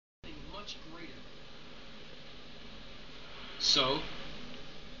much greater. So,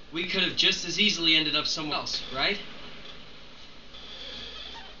 we could have just as easily ended up somewhere else, right?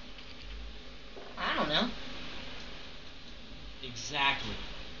 I don't know. Exactly.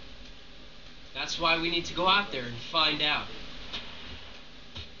 That's why we need to go out there and find out.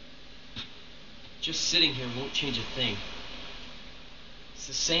 Just sitting here won't change a thing. It's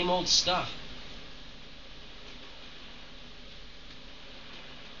the same old stuff.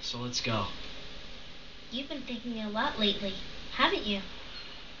 So let's go. You've been thinking a lot lately, haven't you?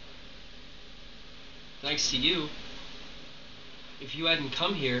 Thanks to you. If you hadn't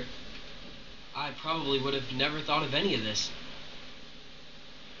come here, I probably would have never thought of any of this.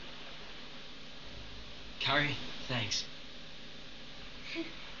 Carrie, thanks.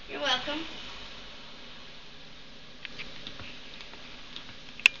 You're welcome.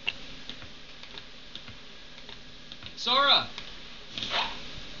 Sora!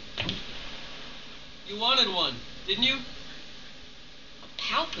 You wanted one, didn't you? A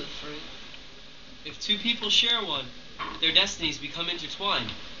palpu fruit? If two people share one, their destinies become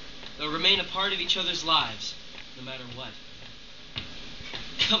intertwined. They'll remain a part of each other's lives, no matter what.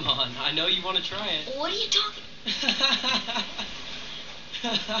 Come on, I know you want to try it. What are you talking?